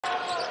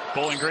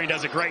Bowling Green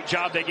does a great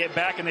job. They get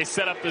back and they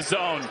set up the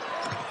zone.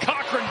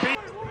 Cochran beat.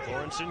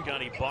 Lawrenson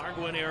got a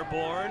Bargwin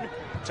airborne.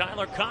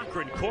 Tyler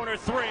Cochran, corner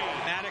three.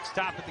 Maddox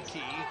top of the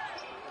key.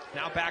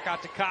 Now back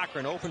out to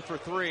Cochran, open for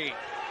three.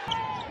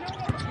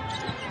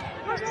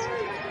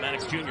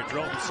 Maddox Jr.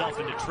 drove himself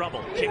into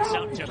trouble. Kicks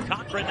out to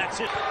Cochran, that's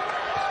it.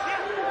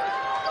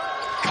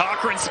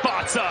 Cochran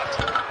spots up.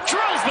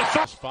 Drills the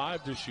third.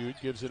 5 to shoot,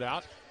 gives it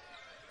out.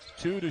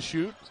 2 to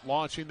shoot,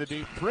 launching the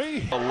deep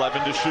 3.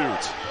 11 to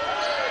shoot.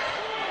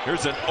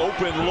 Here's an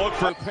open look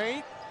for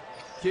paint.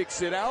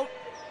 Kicks it out.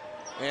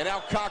 And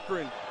now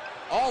Cochran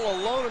all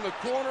alone in the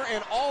corner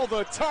and all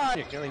the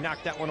time. Nearly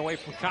knocked that one away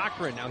from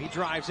Cochran. Now he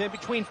drives in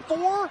between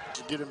 4.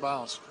 Get in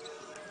bounds.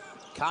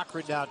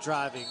 Cochran now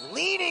driving,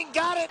 leaning,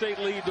 got it. State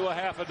lead to a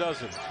half a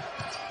dozen.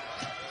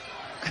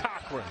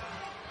 Cochran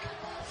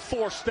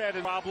forced that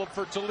problem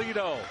for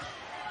Toledo.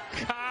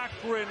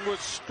 Cochran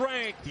with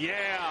strength,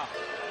 yeah.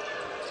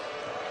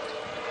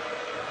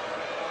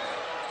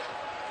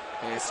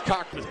 It's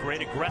Cochran with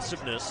great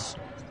aggressiveness.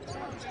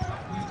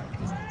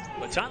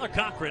 But Tyler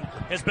Cochran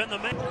has been the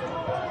man.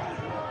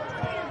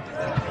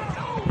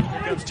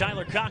 Here comes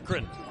Tyler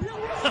Cochran.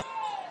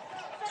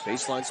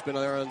 Baseline spin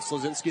there on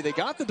Slazinski. They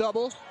got the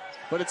double,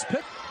 but it's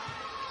picked.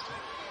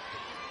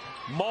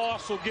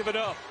 Moss will give it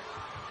up.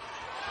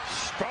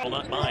 Will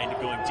not mind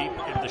going deep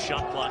into the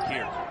shot clock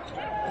here.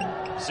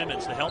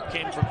 Simmons, the help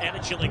came from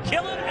Anachili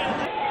Killen.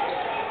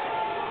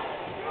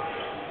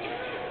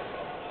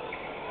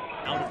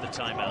 Out of the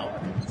timeout.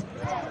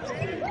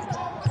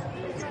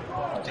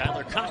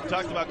 Tyler Cochran.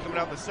 Talked about coming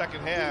out in the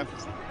second half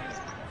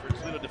for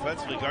Toledo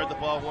defensively, guard the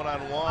ball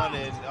one-on-one,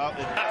 and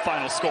that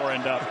final score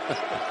end up.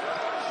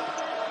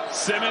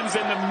 Simmons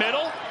in the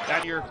middle.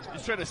 You're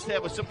just trying to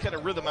establish some kind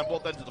of rhythm on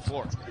both ends of the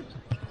floor.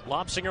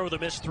 Lobsinger with a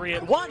missed 3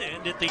 at one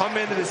end. Come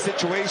into the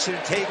situation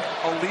and take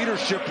a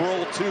leadership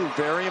role too.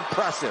 Very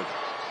impressive.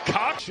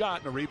 Shot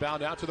and a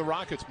rebound out to the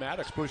Rockets.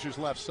 Maddox pushes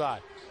left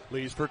side.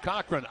 Leads for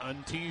Cochran.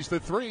 Untees the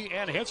 3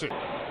 and hits it.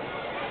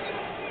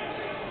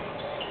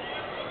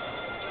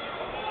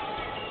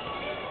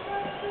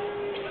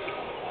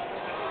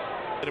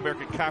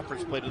 American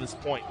Conference play to this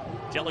point.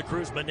 Dela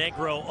Cruz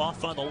Monegro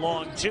off on the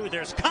long 2.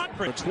 There's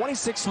Cochran.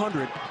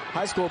 2,600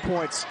 high school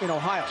points in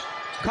Ohio.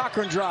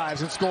 Cochran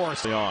drives and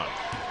scores.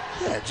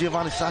 Yeah,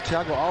 Giovanni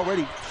Santiago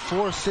already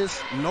 4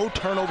 assists, no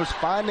turnovers,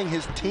 finding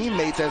his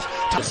teammates as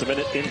just a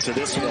minute into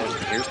this one.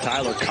 Here's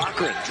Tyler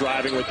Cochran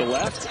driving with the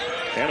left.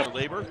 And a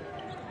labor.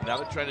 Now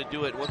they're trying to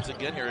do it once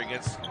again here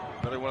against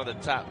another one of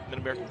the top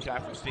Mid-American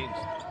Conference teams.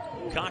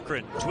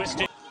 Cochran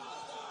twisting.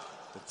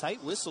 The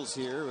tight whistles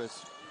here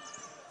with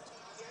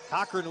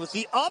Cochran with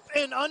the up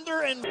and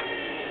under and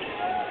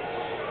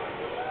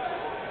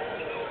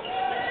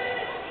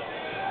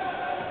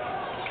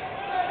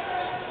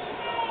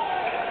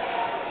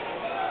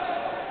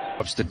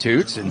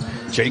substitutes and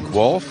Jake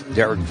Wolf,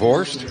 Derek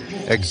Vorst,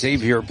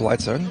 Xavier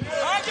Bledson.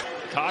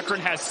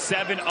 Cochran has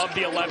 7 of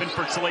the 11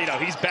 for Toledo.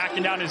 He's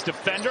backing down his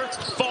defender,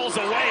 falls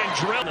away and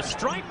drills. The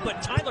strike,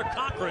 but Tyler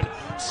Cochran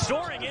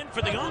soaring in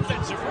for the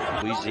offensive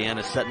rim.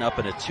 Louisiana setting up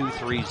in a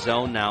 2-3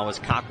 zone now as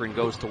Cochran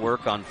goes to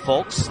work on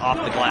Folks off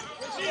the glass.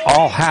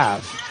 All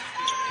have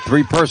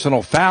 3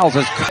 personal fouls.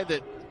 As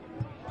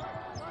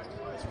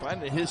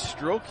finding his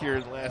stroke here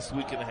in the last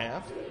week and a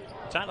half.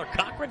 Tyler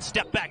Cochran,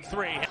 step back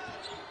 3.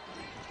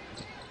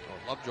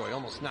 Lovejoy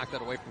almost knocked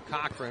that away from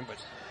Cochran, but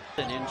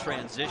in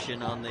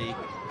transition on the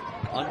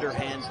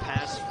underhand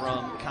pass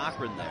from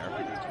Cochran there.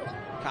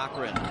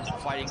 Cochran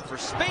fighting for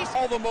space.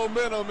 All the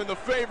momentum in the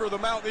favor of the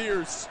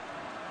Mountaineers.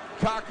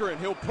 Cochran,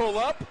 he'll pull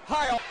up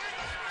high.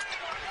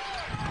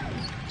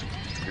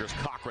 Here's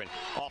Cochran,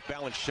 off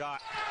balance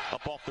shot,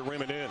 up off the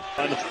rim and in.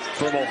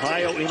 From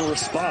Ohio in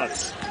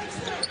response.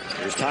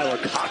 Here's Tyler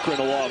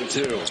Cochran along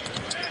too.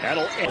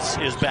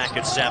 Is back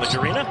at Savage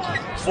Arena.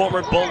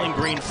 Former Bowling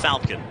Green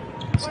Falcon.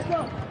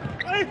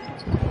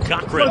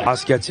 Cochran.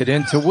 Moss gets it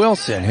into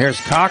Wilson. Here's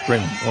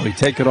Cochran. Will he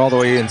take it all the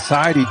way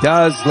inside? He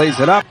does. Lays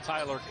it up.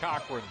 Tyler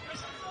Cochran.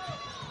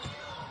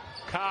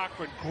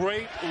 Cochran,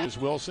 great. As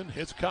Wilson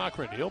hits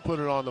Cochran. He'll put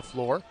it on the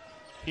floor.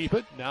 Keep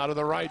it. Now to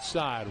the right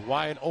side.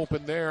 Wide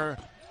open there.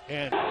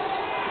 And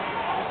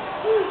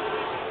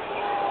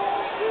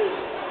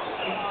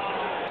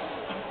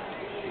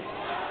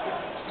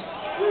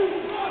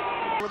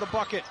for the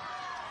bucket.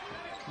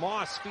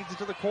 Moss feeds it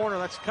to the corner.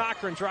 That's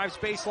Cochran. Drives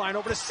baseline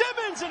over to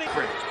Simmons. And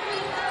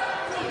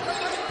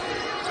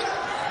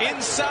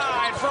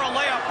inside for a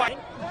layup by.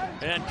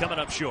 And coming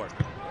up short.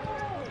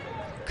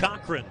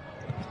 Cochran.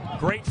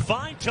 Great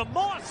find to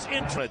Moss.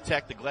 Trying to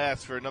attack the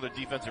glass for another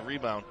defensive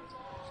rebound.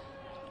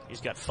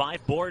 He's got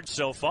 5 boards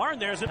so far,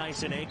 and there's a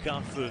Tyson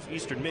Akoff of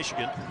Eastern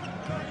Michigan.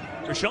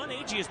 Rashawn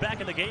Agee is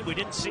back in the game. We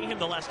didn't see him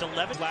the last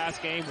 11.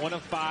 Last game, 1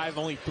 of 5,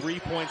 only 3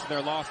 points in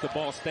their loss to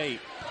Ball State.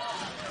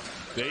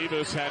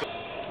 Davis had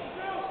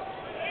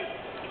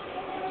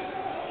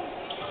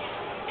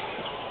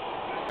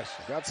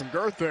got some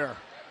girth there.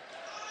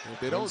 If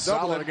they don't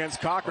double it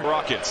against Cochran.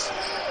 Rockets.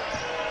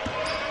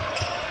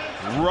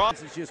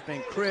 This has just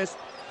been crisp.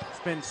 It's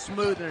been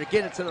smooth, and they're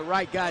getting it to the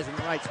right guys in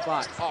the right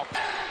spots. Oh.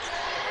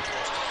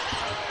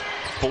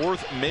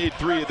 Fourth made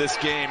three of this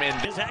game. And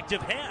his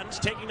active hands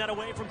taking that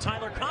away from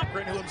Tyler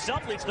Cochran, who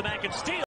himself leads the back in steal.